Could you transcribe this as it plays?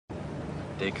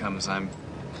day comes I'm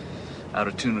out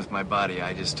of tune with my body,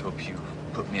 I just hope you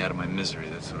put me out of my misery.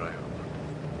 That's what I hope.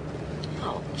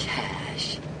 Oh,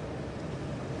 Cash.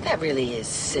 That really is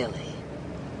silly.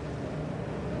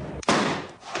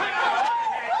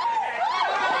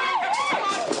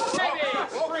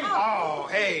 Oh,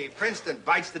 hey, Princeton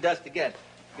bites the dust again.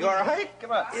 You all right?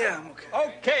 Come on. Yeah, I'm okay.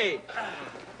 Okay.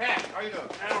 Pat, how you doing?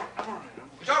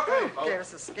 It's okay.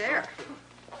 There's a scare.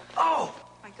 Oh.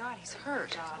 My God, he's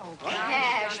hurt. Oh,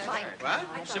 Cash, my...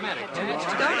 What? Semantic.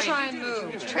 Don't try and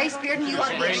move. Trace Bearden, you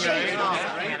ought to get shaved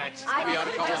off. We ought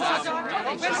to call that.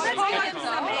 Let's give him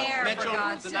some air, for Mitchell,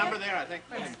 God's the sake. number there, I think.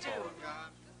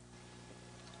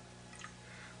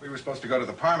 We were supposed to go to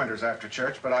the Parmenters after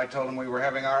church, but I told them we were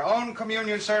having our own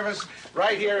communion service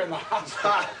right here in the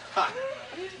hospital.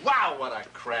 Wow, what a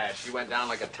crash. You went down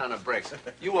like a ton of bricks.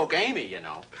 You woke Amy, you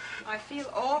know. I feel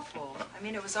awful. I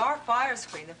mean, it was our fire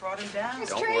screen that brought him down.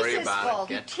 It's Don't worry Trace's about it. fault.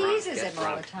 He Get drunk, teases get him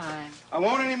all the drunk. time. I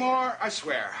won't anymore, I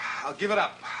swear. I'll give it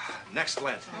up. Next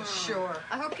Lent. Oh, sure.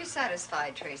 I hope you're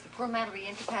satisfied, Trace. The poor man will be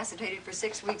incapacitated for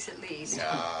 6 weeks at least.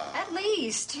 No. At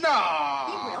least. No.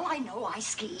 He will. I know. I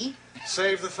ski.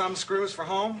 Save the thumb screws for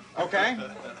home, okay?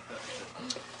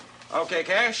 Okay,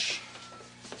 Cash.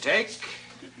 Take,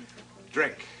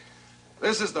 drink.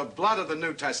 This is the blood of the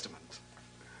New Testament.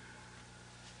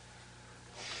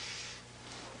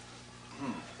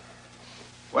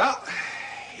 Well,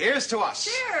 here's to us.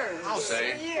 Cheers. I'll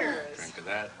say. Cheers. Drink of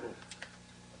that.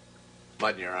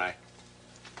 Mud in your eye.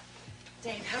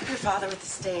 Dave, help your father with the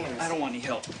stairs. I don't want any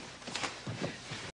help.